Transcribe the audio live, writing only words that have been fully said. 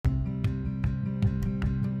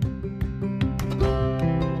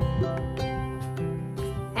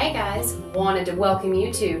Wanted to welcome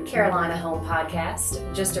you to Carolina Home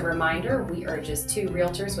Podcast. Just a reminder, we are just two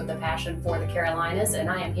realtors with a passion for the Carolinas, and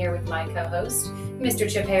I am here with my co-host, Mr.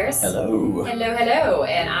 Chip Harris. Hello. Hello, hello.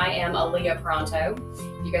 And I am Aaliyah Pronto.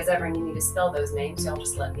 If you guys ever need me to spell those names, y'all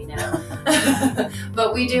just let me know.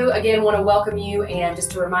 But we do, again, want to welcome you, and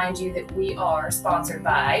just to remind you that we are sponsored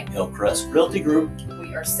by Hillcrest Realty Group.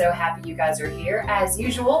 We are so happy you guys are here. As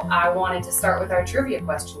usual, I wanted to start with our trivia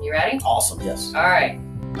question. You ready? Awesome, yes. All right.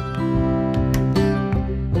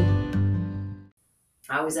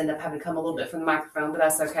 I always end up having to come a little bit from the microphone, but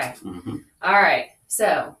that's okay. Mm-hmm. All right.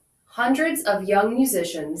 So, hundreds of young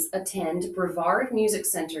musicians attend Brevard Music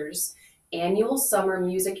Center's annual Summer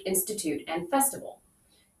Music Institute and Festival.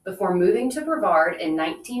 Before moving to Brevard in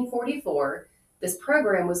 1944, this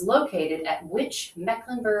program was located at which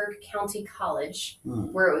Mecklenburg County College,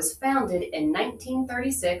 where it was founded in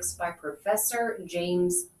 1936 by Professor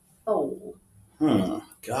James Fole.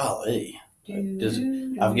 Golly.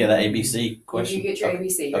 I've got an ABC question. You get your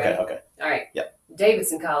ABC, right? Okay. All right. Yep.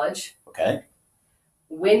 Davidson College, Okay.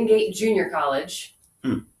 Wingate Junior College,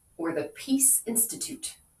 or the Peace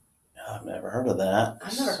Institute. I've never heard of that.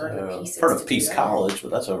 I've never heard of Peace I've heard Institute of Peace either. College,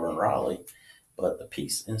 but that's over in Raleigh. But the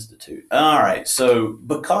Peace Institute. All right. So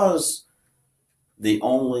because the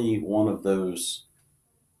only one of those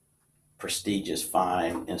prestigious,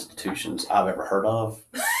 fine institutions I've ever heard of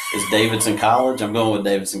is Davidson College, I'm going with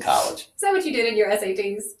Davidson College. Is that what you did in your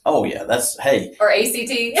SATs? Oh, yeah. Hey. Or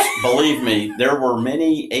ACT? Believe me, there were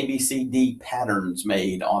many ABCD patterns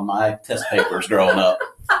made on my test papers growing up.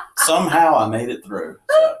 Somehow I made it through.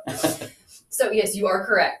 So. So, yes, you are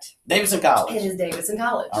correct. Davidson College. It is Davidson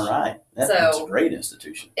College. All right. That's So- a great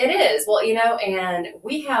institution. It is. Well, and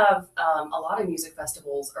we have a lot of music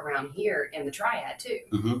festivals around here in the Triad, too.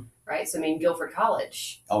 Mm-hmm. Right? So, Guilford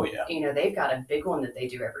College, Oh, yeah. they've got a big one that they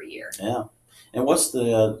do every year. Yeah. And what's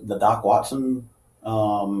the Doc Watson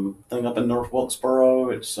thing up in North Wilkesboro?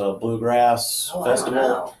 It's a bluegrass Oh, festival. I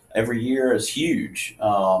don't know. Every year. It's huge.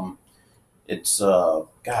 It's, I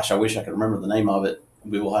wish I could remember the name of it.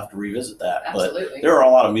 We will have to revisit that. Absolutely. But there are a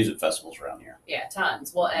lot of music festivals around here. Yeah,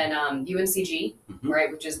 tons. Well, and UNCG,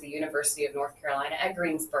 right, which is the University of North Carolina at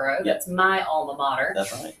Greensboro. Yep. That's my alma mater.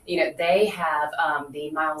 That's right. They have the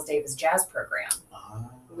Miles Davis Jazz Program,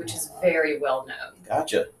 which is very well known.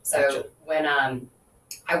 Gotcha. So when I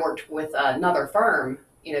worked with another firm,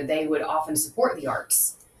 they would often support the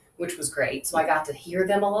arts, which was great. So I got to hear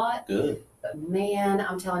them a lot. Good. But man,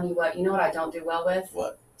 I'm telling you what I don't do well with?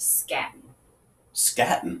 What? Scatting.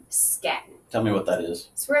 Scatting. Tell me what that is.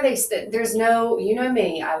 It's where there's no,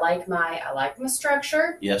 me. I like my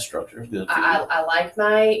structure. Yes, structure is good. I like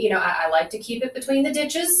my, I like to keep it between the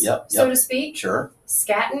ditches, so to speak. Sure.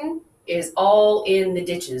 Scatting is all in the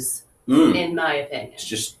ditches, in my opinion. It's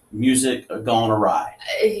just music gone awry.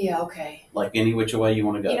 Yeah, okay. Like any which way you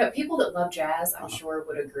want to go. People that love jazz, I'm sure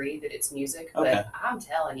would agree that it's music, but Okay. I'm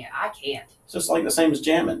telling you, I can't. It's just like the same as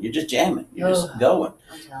jamming. You're just jamming. You're just going.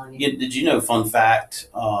 I'm telling you. Did you know, fun fact,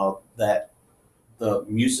 that the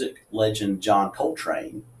music legend John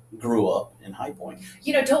Coltrane grew up in High Point?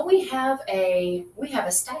 Don't we have a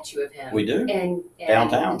statue of him? We do. In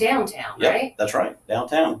Downtown. Downtown, Yep, right? that's right.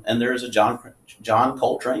 Downtown. And there is a John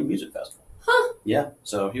Coltrane music festival. Huh. Yeah.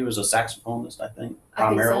 So he was a saxophonist, I think, I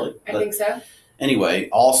primarily. think so. Anyway,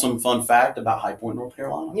 awesome fun fact about High Point, North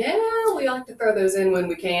Carolina. Yeah, we like to throw those in when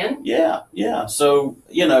we can. Yeah. So,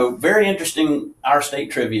 very interesting our state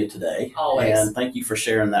trivia today. Always. And thank you for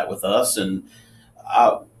sharing that with us. And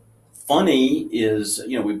funny is,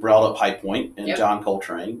 we brought up High Point and Yep. John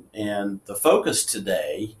Coltrane. And the focus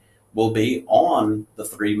today will be on the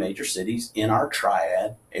three major cities in our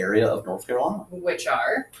Triad area of North Carolina. Which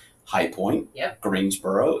are? High Point, Yep.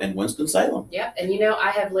 Greensboro, and Winston-Salem. Yep. And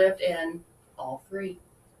I have lived in all three.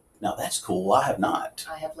 Now, that's cool. I have not.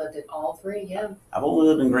 I have lived in all three, yeah. I've only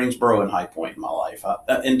lived in Greensboro and High Point in my life,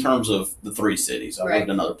 in terms of the three cities. I've Right.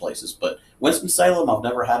 lived in other places, but Winston-Salem, I've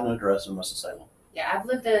never had an address in Winston-Salem. Yeah, I've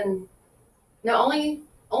lived in, only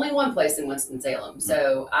one place in Winston-Salem.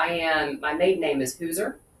 So my maiden name is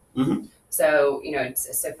Hooser. Mhm. So,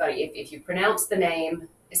 it's so funny. If you pronounce the name,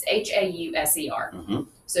 it's Hauser. Mm-hmm.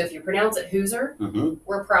 So if you pronounce it Hooser, Mm-hmm.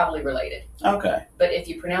 we're probably related. Okay. But if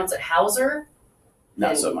you pronounce it Hauser, Not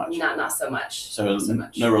then so much. Not so much. So, Not so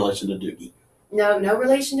much. no relation to Doogie. No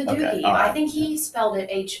relation to Okay, Doogie. all right. I think he spelled it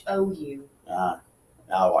Hou.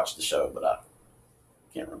 I watched the show, but I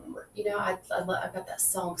can't remember. I've got that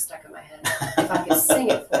song stuck in my head. If I could sing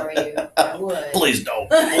it for you, I would. Please don't.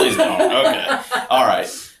 Please don't. Okay. All right.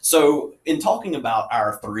 So, in talking about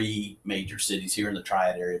our three major cities here in the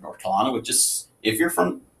Triad area of North Carolina, which is, if you're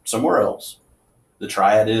from somewhere else, the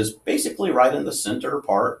Triad is basically right in the center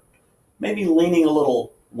part maybe leaning a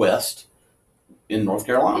little west in North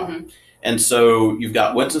Carolina. Mm-hmm. And so you've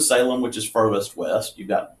got Winston-Salem, which is furthest west. You've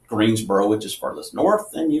got Greensboro, which is furthest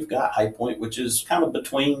north. And you've got High Point, which is kind of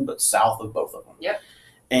between, but south of both of them. Yep.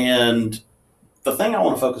 And the thing I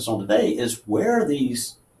want to focus on today is where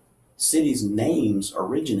these cities' names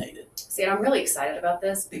originated. See, and I'm really excited about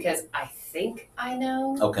this because I think I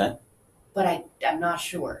know, Okay. but I'm not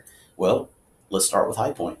sure. Well, let's start with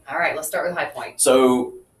High Point. All right, let's start with High Point.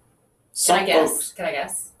 So, Can I guess? folks. Can I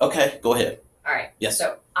guess? Okay, go ahead. All right. Yes.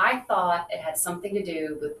 So I thought it had something to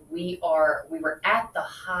do with we were at the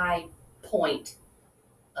high point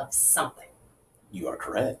of something. You are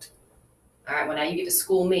correct. All right. Well, now you get to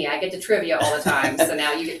school me. I get to trivia all the time, so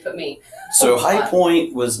now you get to put me. So High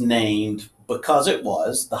Point was named because it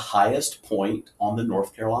was the highest point on the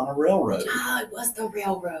North Carolina Railroad. Ah, it was the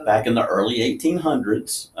railroad. Back in the early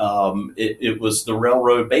 1800s, it was the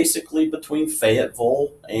railroad basically between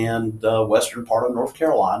Fayetteville and western part of North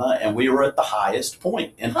Carolina, and we were at the highest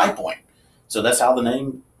point in High Point. So that's how the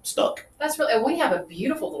name stuck. That's really. And we have a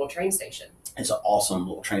beautiful little train station. It's an awesome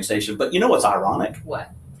little train station. But you know what's ironic?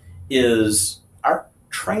 What? Is our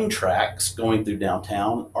train tracks going through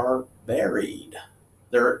downtown are buried.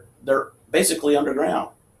 They're basically underground.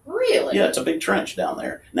 Really? Yeah, it's a big trench down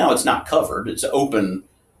there. Now it's not covered; it's an open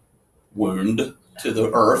wound to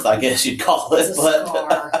the earth, I guess you'd call it. It's a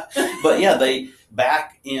scar. But yeah, they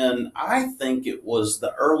back in I think it was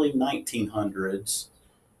the early 1900s,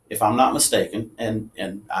 if I'm not mistaken, and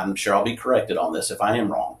I'm sure I'll be corrected on this if I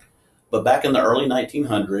am wrong. But back in the early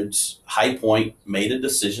 1900s, High Point made a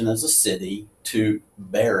decision as a city to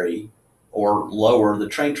bury or lower the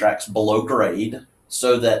train tracks below grade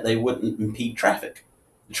so that they wouldn't impede traffic.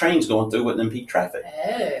 The trains going through wouldn't impede traffic.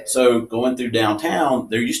 Oh. So going through downtown,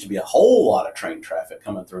 there used to be a whole lot of train traffic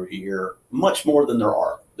coming through here, much more than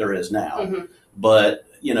there is now. Mm-hmm. But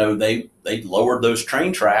you know, they lowered those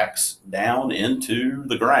train tracks down into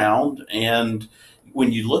the ground, and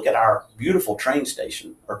when you look at our beautiful train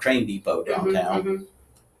station or train depot downtown, Mm-hmm.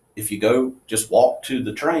 if you go just walk to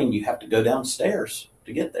the train, you have to go downstairs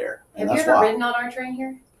to get there. And Have you that's ever why ridden on our train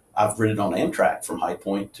here? I've ridden on Amtrak from High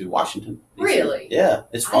Point to Washington. DC. Really? Yeah,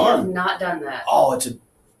 it's I have fun. not done that.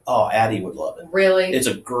 Addie would love it. Really? It's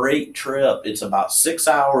a great trip. It's about 6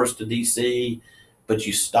 hours to DC, but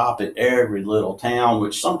you stop at every little town,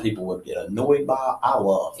 which some people would get annoyed by. I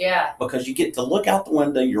love. Yeah. Because you get to look out the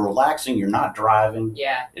window, you're relaxing, you're not driving,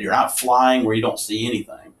 Yeah. you're not flying where you don't see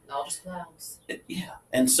anything. All just clouds. Yeah.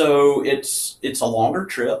 And so it's a longer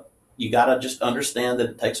trip. You got to just understand that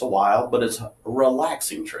it takes a while, but it's a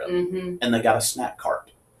relaxing trip. Mm-hmm. And they got a snack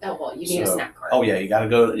cart. Oh, well, you need a So- snack cart. Oh, yeah, you got to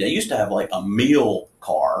go. They used to have like a meal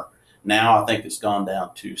car. Now I think it's gone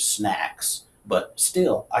down to snacks. But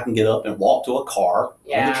still, I can get up and walk to a car on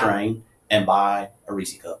Yeah. the train and buy a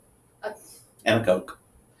Reese cup and a Coke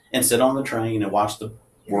and sit on the train and watch the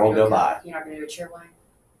world go by. You're not going to do a cheer wine?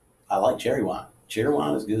 I like cherry wine. Cherry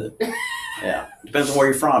wine is good. Yeah. Depends on where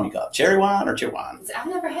you're from. You got cherry wine or cheer wine? I've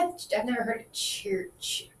never heard of cheer.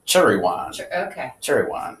 Cherry wine. Okay. Cherry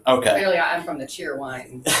wine. Okay. Clearly, I'm from the cheer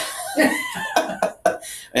wine.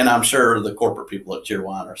 And I'm sure the corporate people at Cheer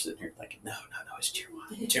Wine are sitting here thinking, no, it's Cheer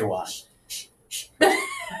Wine. Cheer Wine.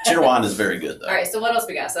 Cheer Wine is very good, though. All right, so what else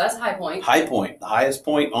we got? So that's High Point. High Point, the highest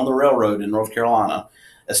point on the railroad in North Carolina,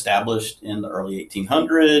 established in the early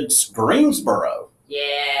 1800s. Greensboro. Yeah.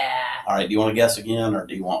 All right, do you want to guess again, or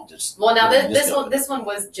do you want just? Well, now just this go? this one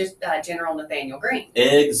was just General Nathaniel Greene.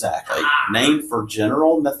 Exactly. Named for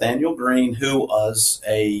General Nathaniel Greene, who was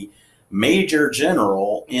a major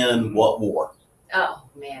general in what war? Oh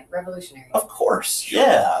man, Revolutionary. Of course.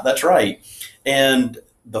 Yeah, that's right. And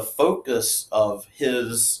the focus of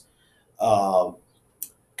his kind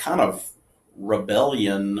of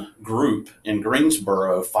rebellion group in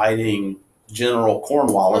Greensboro fighting General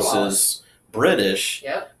Cornwallis's British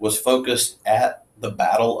Yep. was focused at the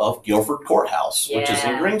Battle of Guilford Courthouse, which is in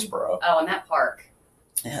Yeah. Greensboro. Oh, and that park.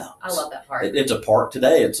 Yeah. I love that park. It's a park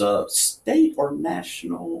today. It's a state or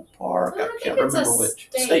national park. I think can't it's remember a which.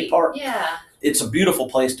 state Park. Yeah. It's a beautiful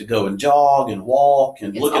place to go and jog and walk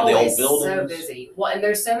and It's look at the old always buildings. so busy. Well, and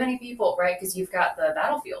there's so many people, right? Because you've got the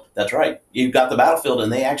battlefield. That's right. You've got the battlefield,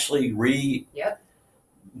 and they actually redo Yep.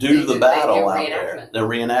 the battle do out there. reenactment. They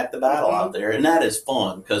reenact the battle Mhm. out there, and that is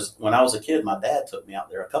fun because when I was a kid, my dad took me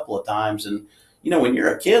out there a couple of times, and you know, when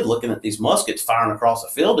you're a kid looking at these muskets firing across a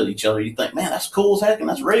field at each other, you think, man, that's cool as heck and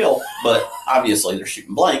that's real. But obviously, they're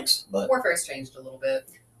shooting blanks. But Warfare's changed a little bit.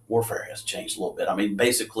 warfare has changed a little bit. I mean,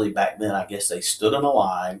 basically back then, I guess they stood in a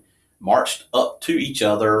line, marched up to each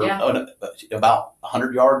other Yeah. about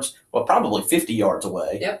 100 yards, well, probably 50 yards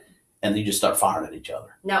away. Yep. and you just start firing at each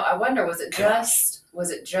other. Now I wonder, was it just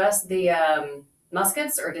the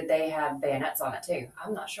muskets, or did they have bayonets on it too?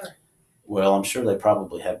 I'm not sure. Well, I'm sure they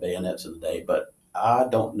probably had bayonets in the day, but I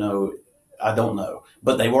don't know.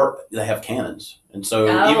 But they have cannons, and so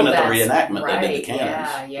even at the reenactment, they did the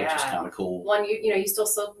cannons, which is kind of cool. Well, you still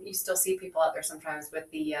see people out there sometimes with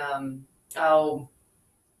the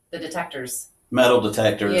the detectors. Metal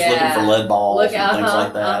detectors, looking for lead balls and things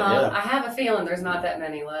like that. Yeah. I have a feeling there's not that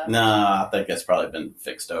many left. No, I think that's probably been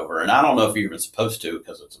fixed over, and I don't know if you're even supposed to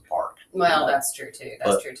because it's a park. Well, that's true too.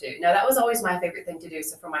 True too. No, that was always my favorite thing to do.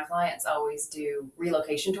 So for my clients, I always do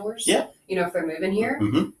relocation tours. Yeah. If they're moving here,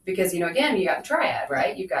 because again, you got the triad,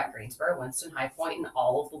 right? You've got Greensboro, Winston, High Point, and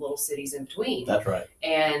all of the little cities in between. That's right.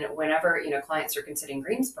 And whenever clients are considering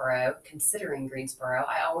Greensboro,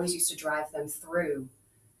 I always used to drive them through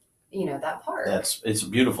that part. It's a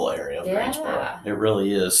beautiful area of Greensboro. It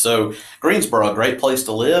really is. So Greensboro, a great place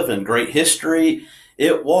to live and great history.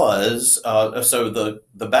 It was, so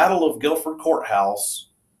the Battle of Guilford Courthouse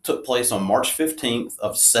took place on March 15th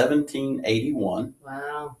of 1781.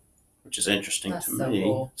 Wow. Which is interesting That's to so me.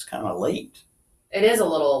 cool. It's kind of late. It is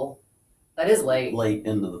that is late. Late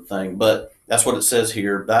into the thing, but that's what it says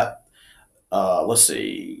here. That, let's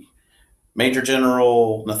see. Major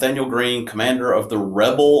General Nathaniel Greene, commander of the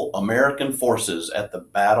rebel American forces at the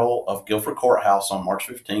Battle of Guilford Courthouse on March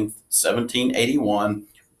 15th, 1781.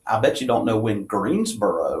 I bet you don't know when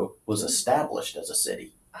Greensboro was established as a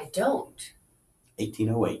city. I don't.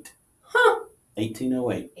 1808. Huh.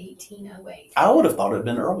 1808. 1808. I would have thought it had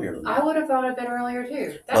been earlier than that. I would have thought it had been earlier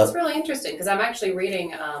too. That's really interesting because I'm actually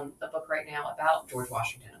reading a book right now about George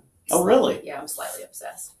Washington. Oh, really? Yeah, I'm slightly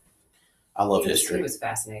obsessed. I love history. He was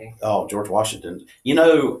fascinating. Oh, George Washington. You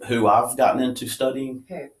know who I've gotten into studying?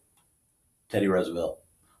 Who? Teddy Roosevelt.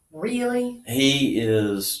 Really? He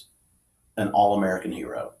is an all-American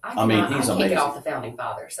hero. He's amazing. I can't get off the founding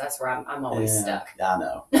fathers. That's where I'm always stuck. I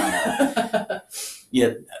know.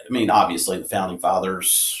 Yet, obviously, the founding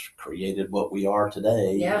fathers created what we are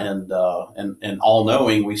today, and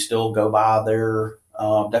all-knowing, we still go by their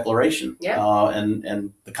Declaration,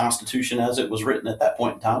 and the Constitution as it was written at that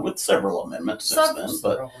point in time, with several amendments since then.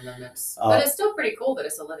 But it's still pretty cool that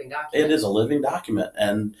it's a living document. It is a living document,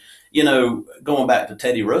 and going back to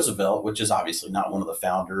Teddy Roosevelt, which is obviously not one of the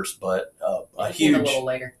founders, but a little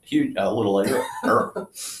later,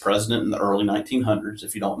 president in the early 1900s.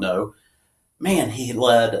 If you don't know, man, he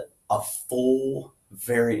led a full,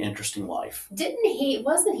 very interesting life.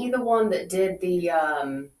 Wasn't he the one that did the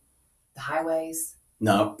highways?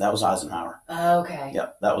 No, that was Eisenhower. Oh, okay.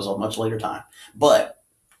 Yep, that was a much later time. But,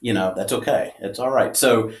 that's okay. It's all right.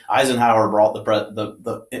 So Eisenhower brought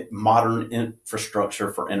the modern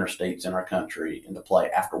infrastructure for interstates in our country into play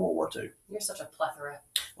after World War II. You're such a plethora.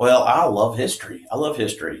 Well, I love history.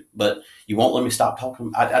 But you won't let me stop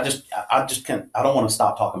talking. I just can't. I don't want to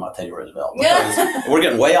stop talking about Teddy Roosevelt. We're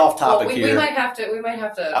getting way off topic here. We might have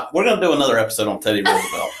to. We're going to do another episode on Teddy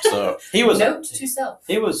Roosevelt. So he was. Note to self.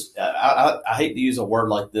 He was. I hate to use a word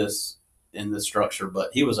like this in this structure, but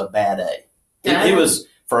he was a bad A. He was,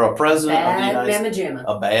 for a president of the United States,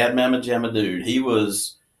 a bad mamma jamma dude. He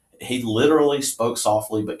literally spoke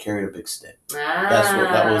softly but carried a big stick.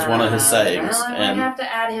 That was one of his sayings. Well, I might have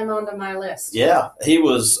to add him onto my list. Yeah, he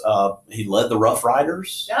was. He led the Rough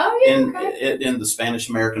Riders in the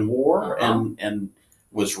Spanish-American War, and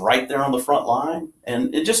was right there on the front line.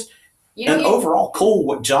 And it just overall cool,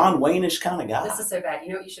 what John Wayne-ish kind of guy. This is so bad.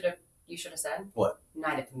 You know what you should have said? What?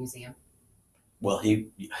 Night at the Museum. Well, he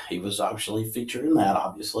was actually featured in that,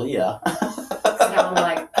 obviously, yeah. Now I'm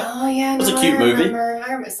like, oh yeah, it was a cute movie. I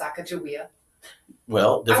remember Sacagawea.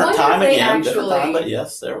 Well, different time again, different time, but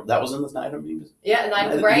yes, that was in the Night of Museum. Yeah,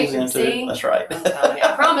 Night of right. See, that's right.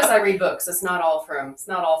 I promise I read books. It's not all from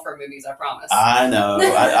movies. I promise. I know.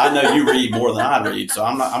 I know you read more than I read, so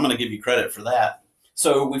I'm going to give you credit for that.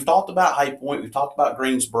 So we've talked about High Point, we've talked about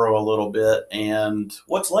Greensboro a little bit, and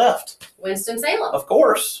what's left? Winston-Salem. Of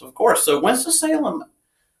course. So Winston-Salem,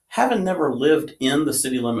 having never lived in the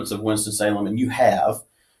city limits of Winston-Salem, and you've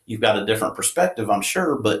got a different perspective, I'm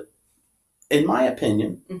sure, but in my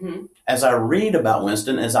opinion, as I read about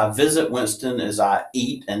Winston, as I visit Winston, as I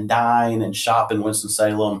eat and dine and shop in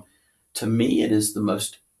Winston-Salem, to me it is the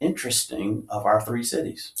most interesting of our three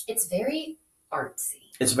cities. It's very artsy.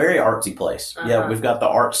 It's a very artsy place. Yeah, we've got the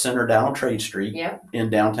Arts Center down on Trade Street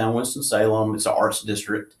in downtown Winston-Salem. It's an arts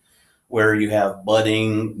district where you have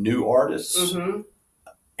budding new artists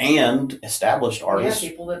and established artists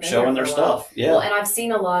showing their stuff. Yeah. Well, and I've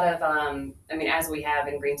seen a lot of, as we have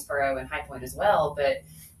in Greensboro and High Point as well, but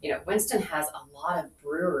Winston has a lot of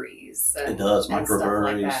breweries. It does, and stuff like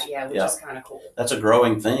microbreweries. that. Yeah, which is kind of cool. That's a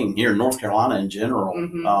growing thing here in North Carolina in general.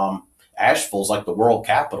 Mhm. Asheville's like the world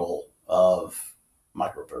capital of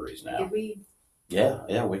microbreweries now. Wicked Weed.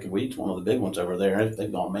 Yeah, Wicked Weed's one of the big ones over there.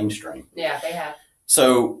 They've gone mainstream. Yeah, they have.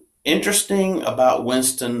 So interesting about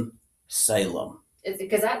Winston-Salem.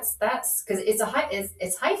 Because that's because it's hyphenated.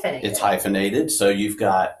 It's hyphenated, so you've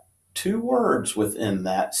got two words within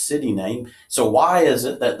that city name. So why is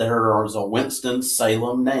it that there is a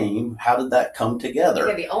Winston-Salem name? How did that come together?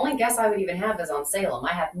 Okay, the only guess I would even have is on Salem.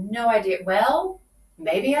 I have no idea. Well,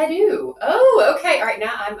 maybe I do. Oh, okay. All right,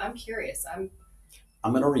 now I'm curious.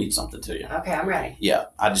 I'm going to read something to you. okay. I'm ready. Yeah,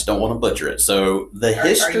 I just don't want to butcher it. So the Are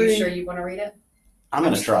history. you sure you want to read it? I'm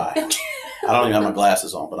going to try. I don't even have my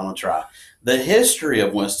glasses on, but I'm going to try. The history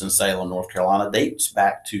of Winston-Salem, North Carolina, dates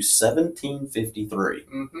back to 1753,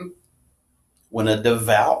 Mm-hmm. when a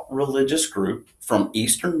devout religious group from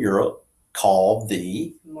Eastern Europe called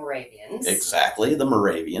the Moravians. the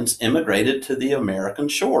Moravians immigrated to the American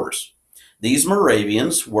shores. These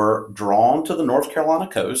Moravians were drawn to the North Carolina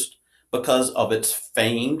coast because of its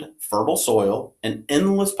famed fertile soil and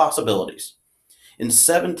endless possibilities. In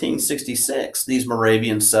 1766, these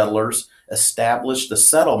Moravian settlers established the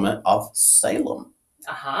settlement of Salem.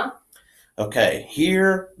 Uh-huh. Okay,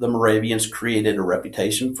 here the Moravians created a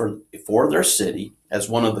reputation for their city as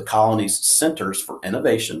one of the colony's centers for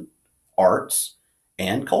innovation, arts,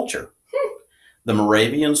 and culture. The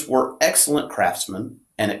Moravians were excellent craftsmen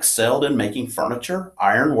and excelled in making furniture,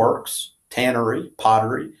 ironworks, tannery,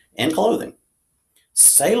 pottery, and clothing.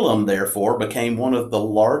 Salem, therefore, became one of the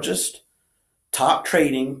largest top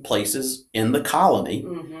trading places in the colony,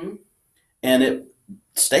 Mm-hmm. and it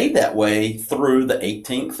stayed that way through the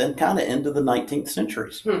 18th and kind of into the 19th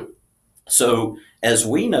centuries. So as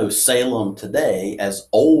we know Salem today as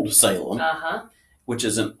Old Salem, Uh-huh. which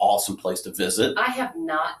is an awesome place to visit. I have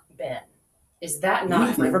not been. Is that You not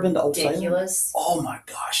have never been to Old Salem? ridiculous? Oh my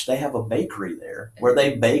gosh, they have a bakery there where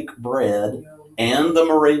they bake bread Oh, and the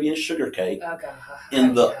Moravian sugar cake God.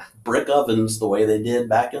 in the Yeah. brick ovens the way they did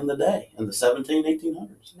back in the day, in the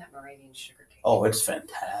 1800s. That Moravian sugar cake. Oh, it's And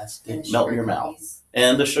fantastic. the Melt in sugar your mouth. cookies.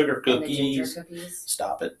 And the sugar And the ginger cookies. cookies.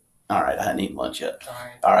 Stop it. All right, I hadn't eaten lunch yet.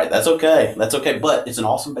 Sorry. All right, that's okay. That's okay. But it's an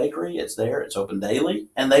awesome bakery. It's there. It's open daily.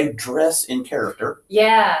 And they dress in character.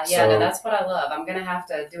 Yeah, So- no, that's what I love. I'm gonna have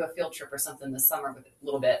to do a field trip or something this summer with it a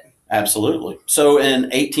little bit. Absolutely. So in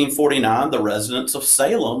 1849, the residents of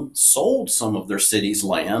Salem sold some of their city's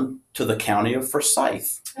land to the county of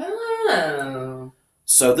Forsyth Oh.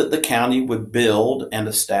 so that the county would build and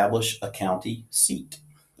establish a county seat.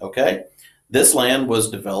 Okay? This land was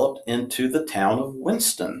developed into the town of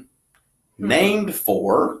Winston, named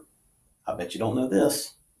for, I bet you don't know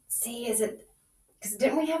this. See, is it because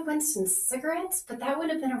didn't we have Winston cigarettes? But that would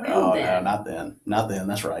have been around Oh, no, then. not then. Not then.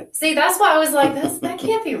 That's right. See, that's why I was like, that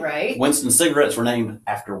can't be right. Winston cigarettes were named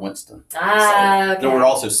after Winston. Ah, okay. There were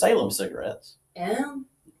also Salem cigarettes, Yeah,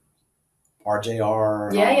 RJR.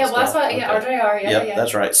 and all yeah, that well, that's stuff. what, yeah, Okay. RJR, yeah, Yep, yeah.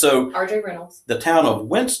 that's right. So RJ Reynolds. the town of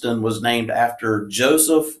Winston was named after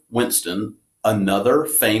Joseph Winston, another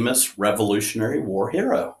famous Revolutionary War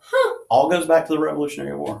hero. Huh. All goes back to the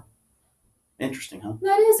Revolutionary War. Interesting, huh?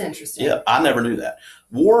 That is interesting. Yeah, I never knew that.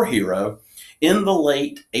 War hero. In the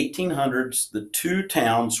late 1800s, the two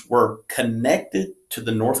towns were connected to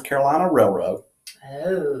the North Carolina Railroad.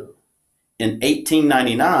 Oh. In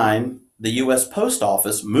 1899, the U.S. Post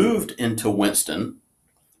Office moved into Winston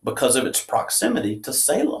because of its proximity to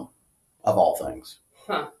Salem, of all things.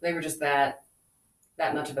 Huh. They were just that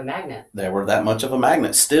much of a magnet. They were that much of a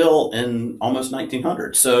magnet still in almost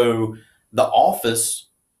 1900. So the office,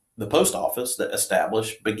 the post office that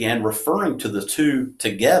established, began referring to the two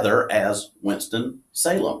together as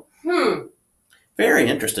Winston-Salem. Very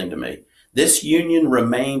interesting to me. This union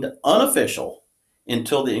remained unofficial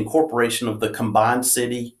until the incorporation of the combined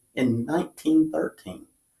city in 1913.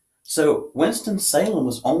 So Winston-Salem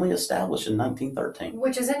was only established in 1913.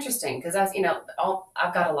 Which is interesting because that's,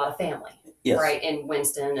 I've got a lot of family, Yes. right, in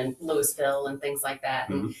Winston and Louisville and things like that.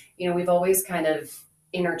 Mhm. And, we've always kind of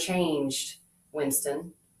interchanged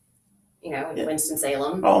Winston, and Yeah.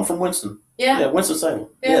 Winston-Salem. Oh, I'm from Winston. Yeah. Yeah, Winston-Salem.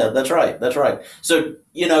 Yeah. Yeah, that's right. That's right. So,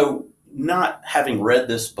 not having read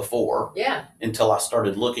this before Yeah. until I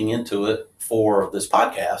started looking into it for this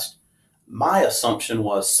podcast, my assumption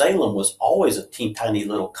was Salem was always a teeny tiny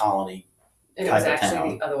little colony. And it was Type of actually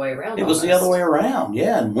town. the other way around. It was the other way around.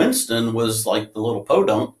 Yeah, and Winston was like the little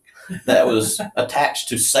podunk that was attached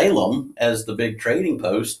to Salem as the big trading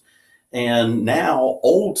post. And now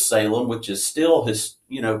Old Salem, which is still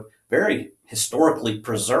very historically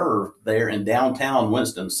preserved there in downtown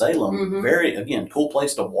Winston-Salem. Mhm. Very, again, cool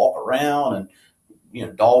place to walk around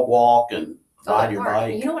and, dog walk and ride that your part.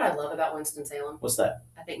 bike. You know what I love about Winston-Salem? What's that?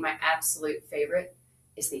 I think my absolute favorite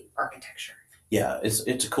is the architecture. Yeah, it's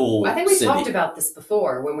a cool I think we city. talked about this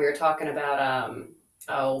before when we were talking about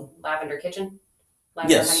Lavender Kitchen,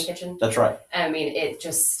 Lavender Yes. Honey Kitchen. That's right. I mean, it's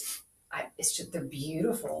just they're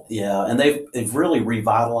beautiful. Yeah, and they've really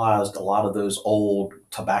revitalized a lot of those old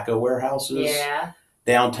tobacco warehouses Yeah.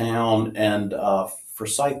 downtown, and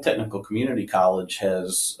Forsyth Technical Community College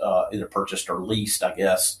has either purchased or leased, I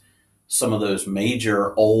guess, some of those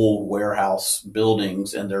major old warehouse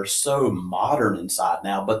buildings, and they're so modern inside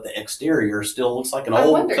now, but the exterior still looks like an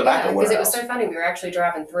old tobacco warehouse. Because it was so funny. We were actually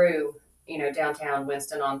driving through, downtown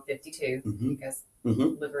Winston on 52. Mhm. You guys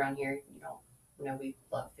Mhm. live around here, you know we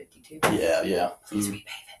love 52. Yeah. Please Mhm.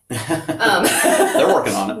 repave it. They're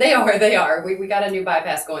working on it. They are. We got a new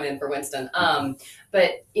bypass going in for Winston. But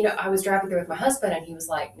I was driving through with my husband, and he was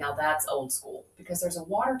like, "Now that's old school because there's a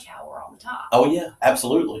water tower on the top." Oh yeah,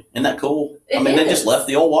 absolutely. Isn't that cool? It They is. just left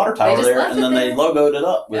the old water tower just there, left and it then they there. logoed it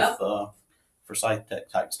up with Yep. Forsyth Tech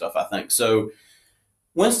type stuff, I think. So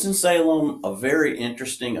Winston-Salem, a very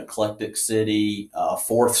interesting, eclectic city.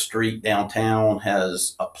 4th Street downtown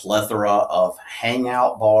has a plethora of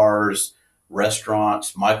hangout bars,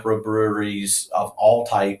 restaurants, microbreweries of all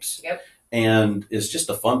types. Yep. And it's just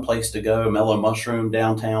a fun place to go. Mellow Mushroom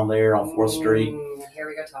downtown there on 4th Street. Here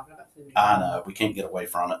we go talking about food. I know, we can't get away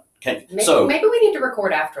from it. Maybe we need to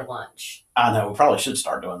record after lunch. I know, we probably should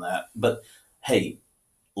start doing that. But hey,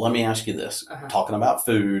 let me ask you this. Uh-huh. Talking about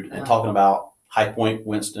food and Uh-huh. talking about High Point,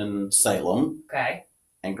 Winston-Salem, Okay.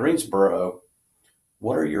 and Greensboro,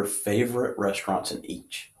 what are your favorite restaurants in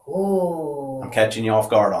each? Ooh. I'm catching you off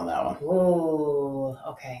guard on that one. Ooh.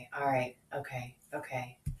 Okay. All right. Okay.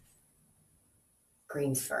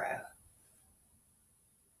 Greensboro.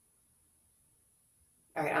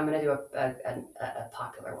 All right. I'm gonna do a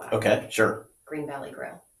popular one. Okay, sure. Green Valley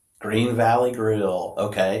Grill. Green Valley Grill.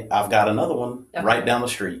 Okay, I've got another one Okay. right down the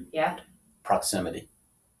street. Yeah. Proximity.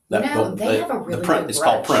 They have a really good It's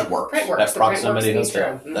called brunch. Printworks. Printworks, That's the Proximity Printworks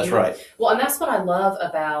Hotel. Bistro. That's Mhm. right. Well, and that's what I love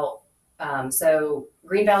about. So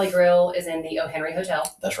Green Valley Grill is in the O. Henry Hotel,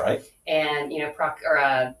 That's right. and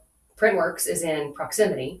Printworks is in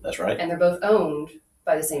Proximity, That's right. and they're both owned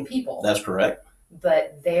by the same people. That's correct.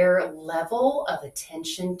 But their level of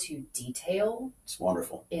attention to detail It's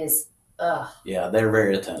wonderful. is Yeah, they're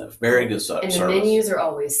very attentive. Very good and service. the menus are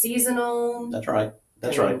always seasonal. That's right.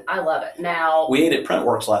 That's I mean, right. I love it. Now, We ate at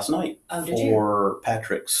Printworks last night Oh, did you? for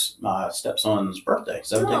Patrick's, my stepson's birthday,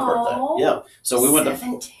 17th Aw. birthday. Yeah. So we went to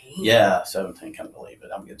 17. 17. Can't believe it.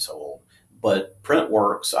 I'm getting so old. But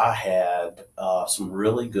Printworks, I had some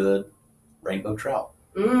really good rainbow trout.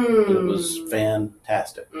 It was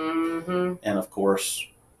fantastic. Mm-hmm. And of course,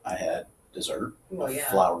 I had dessert, Well, a yeah.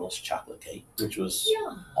 flourless chocolate cake, which was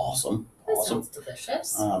Yeah. awesome. That Awesome. sounds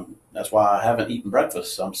delicious. That's why I haven't eaten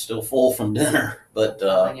breakfast. I'm still full from dinner. But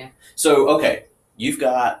Yeah. so, okay, you've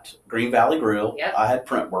got Green Valley Grill. Yep. I had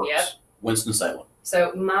Printworks. Yep. Winston-Salem.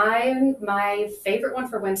 So my favorite one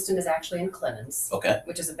for Winston is actually in Clemens, Okay.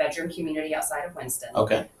 which is a bedroom community outside of Winston.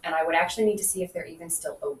 Okay. And I would actually need to see if they're even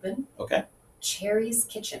still open. Okay. Cherry's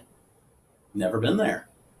Kitchen. Never been there.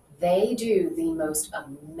 They do the most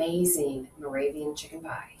amazing Moravian chicken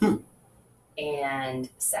pie and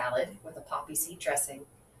salad with a poppy seed dressing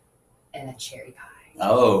and a cherry pie.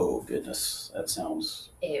 Oh, goodness. That sounds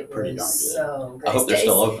It pretty was darn good. so good. I hope they're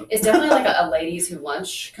still open. It's definitely like a ladies who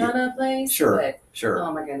lunch kind of place. Sure. But, Sure.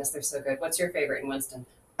 oh my goodness, they're so good. What's your favorite in Winston?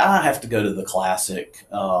 I have to go to the classic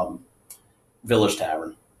Village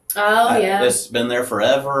Tavern. Oh, yeah. It's been there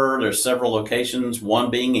forever. There's several locations,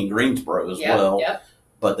 one being in Greensboro as well. Yep.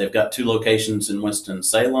 But they've got 2 locations in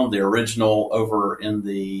Winston-Salem. The original over in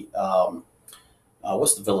the,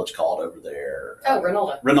 what's the village called over there? Oh,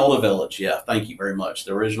 Renolda. Renolda Village. Yeah, thank you very much.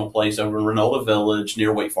 The original place over in Renolda Village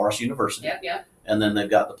near Wake Forest University. Yep. And then they've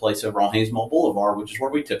got the place over on Haynesmore Boulevard, which is where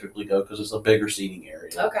we typically go because it's a bigger seating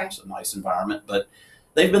area. Okay. It's a nice environment. But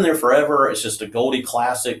they've been there forever. It's just a Goldie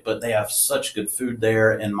classic, but they have such good food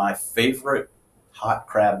there. And my favorite hot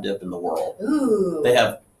crab dip in the world. Ooh. They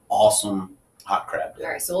have awesome hot crab dip.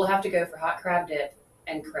 All right, so we'll have to go for hot crab dip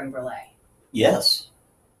and creme brulee. Yes.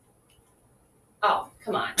 Oh,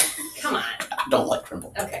 come on. I don't like creme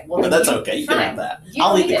brulee. Okay, well, But then that's okay. You can fine. have that. You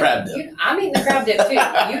I'll can eat the it. crab dip. I'm eating the crab dip too.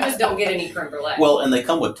 You just don't get any creme brulee. Well, and they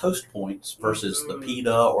come with toast points versus the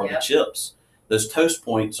pita or the Yep. chips. Those toast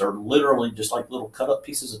points are literally just like little cut up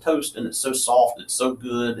pieces of toast, and it's so soft, it's so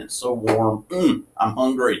good, it's so warm. I'm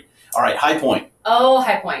hungry. All right, High Point. Oh,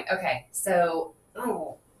 High Point. Okay, so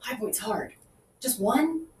High Point's hard. Just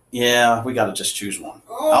one? Yeah, we got to just choose one.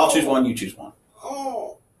 Oh. I'll choose one. You choose one.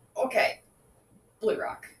 Oh, okay. Blue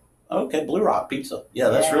Rock. Okay, Blue Rock Pizza. Yeah,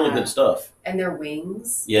 that's really Yeah. good stuff. And their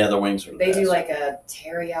wings. Yeah, the wings are the They best. do like a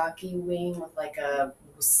teriyaki wing with like a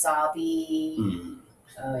wasabi. Mm.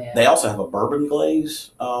 Oh, yeah. They also have a bourbon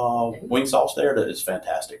glaze wing sauce there that is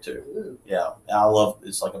fantastic too. Ooh, Yeah, I love.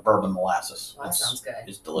 It's like a bourbon molasses. well, that sounds good.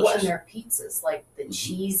 It's Well, and delicious. their pizzas, like the Mhm.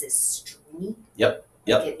 cheese is stringy. Yep.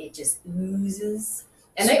 Like it just oozes.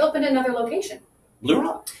 And they opened another location. Blue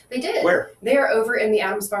Rock? They did. Where? They are over in the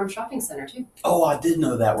Adams Farm Shopping Center too. Oh, I did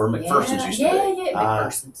know that where McPherson's used to be. Yeah,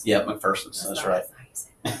 McPherson's. Yeah, McPherson's. That's right.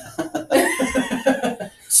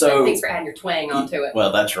 Right. So, Thanks for adding your twang onto it.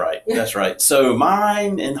 well, that's right. That's right. So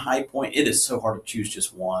mine and High Point, it is so hard to choose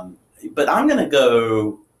just one. But I'm going to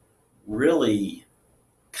go really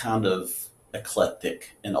kind of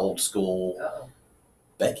eclectic and old school. Uh-oh.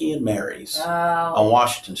 Becky and Mary's on Oh,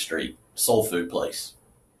 Washington Street, soul food place.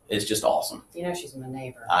 It's just awesome. you know she's my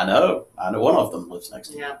neighbor. I know one of them lives next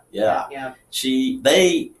to me. Yeah. Yeah.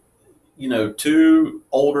 They, two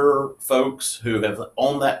older folks who have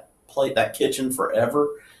owned that kitchen forever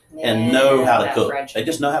and know how to that cook. fried They chicken.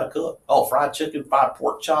 just know how to cook. Oh, fried chicken, fried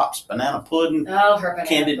pork chops, banana pudding. Oh, her banana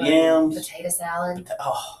candied pudding, yams. potato salad.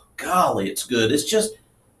 Oh, golly, it's good. It's just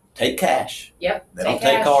take cash. Yep. They don't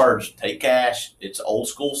take cards. Take cash. It's an old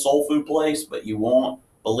school soul food place, but you won't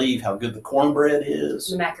believe how good the cornbread is.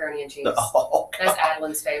 The macaroni and cheese. Oh, That's God.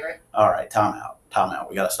 Adeline's favorite. All right, time out.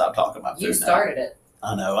 We got to stop talking about food You now. started it.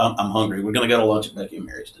 I know. I'm hungry. We're going to go to lunch at Becky and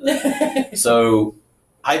Mary's today. So,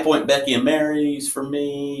 High Point, Becky and Mary's for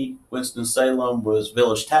me. Winston-Salem was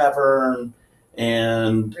Village Tavern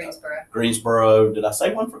and Greensboro. Greensboro. Did I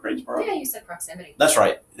say one for Greensboro? Yeah, you said proximity. That's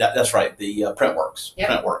right. That's right. The Printworks. Yep.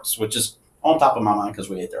 Printworks, which is on top of my mind because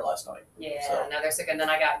we ate there last night. Yeah, So. no, they're so good. And then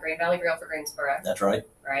I got Green Valley Grill for Greensboro, That's right.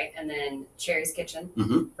 right? And then Cherry's Kitchen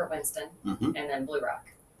Mm-hmm. for Winston, Mm-hmm. and then Blue Rock.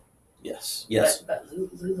 Yes. Yes. But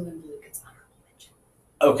Lulu and Blue gets honorable mention.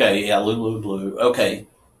 Okay. Yeah. Lulu Blue. Okay.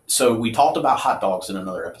 So we talked about hot dogs in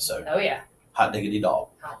another episode. Oh, yeah. Hot diggity dog.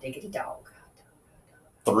 Hot diggity dog.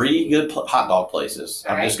 3 good hot dog places.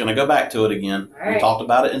 All I'm right. just going to go back to it again. All We right. talked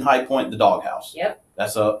about it in High Point, the Doghouse. Yep.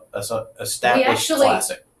 That's a established actually-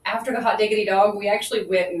 classic. After the hot diggity dog, we actually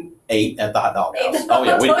went and Ate at the hot dog ate house. the Oh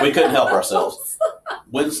yeah, hot we couldn't help dogs. ourselves.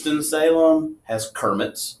 Winston-Salem has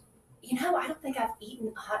Kermit's. You know, I don't think I've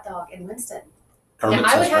eaten a hot dog in Winston. Kermit's Now,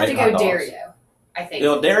 I would has have great to hot go dogs. Dario, I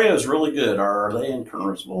think. Dario's really good. Are they in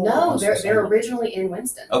Kernersville? No, or they're Winston-Salem? originally in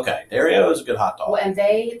Winston. Okay, Dario is a good hot dog. Well, and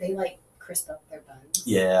they like crisp up their buns.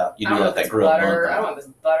 Yeah, you I do don't know like if that it's grilled butter. I bun. don't know if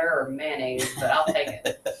it's butter or mayonnaise, but I'll take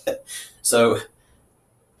it. So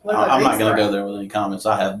What about I'm not going to Greensboro? go there with any comments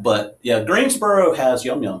I have, but yeah, Greensboro has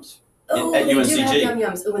Yum Yums. Oh, at they do UNCG. have Yum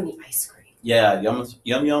Yums. Oh, and the ice cream. Yeah, Yum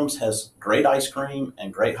Yums has great ice cream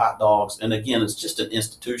and great hot dogs. And again, it's just an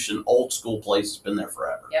institution, old school place. It's been there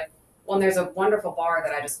forever. Yep. Well, and there's a wonderful bar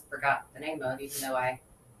that I just forgot the name of, even though I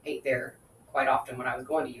ate there quite often when I was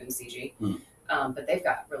going to UNCG. Hmm. But they've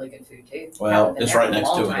got really good food too. Well, Haven't been it's there right in a next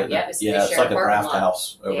long to it. time. isn't Yep, it? they Yeah, it's share like a parking draft lot.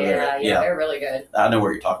 house over Yeah, there. yeah, they're really good. I know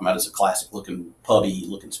where you're talking about. It's a classic looking, pubby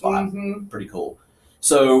looking spot. Mm-hmm. Pretty cool.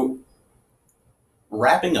 So,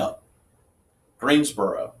 wrapping up,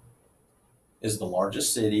 Greensboro is the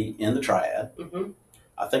largest city in the Triad. Mm-hmm.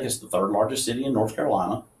 I think it's the 3rd largest city in North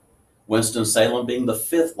Carolina. Winston-Salem being the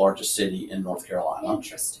 5th largest city in North Carolina,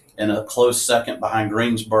 Interesting. and a close second behind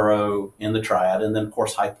Greensboro in the Triad. And then, of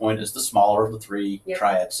course, High Point is the smaller of the 3 Yep.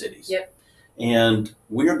 Triad cities. Yep. And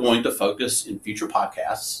we are going to focus in future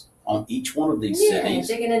podcasts on each one of these Yeah, cities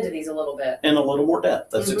digging into these a little bit. in a little more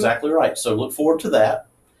depth. That's Mhm. exactly right. So look forward to that.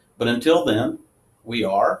 But until then, we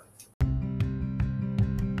are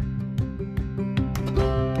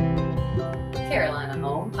Carolina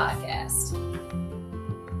Home Podcast.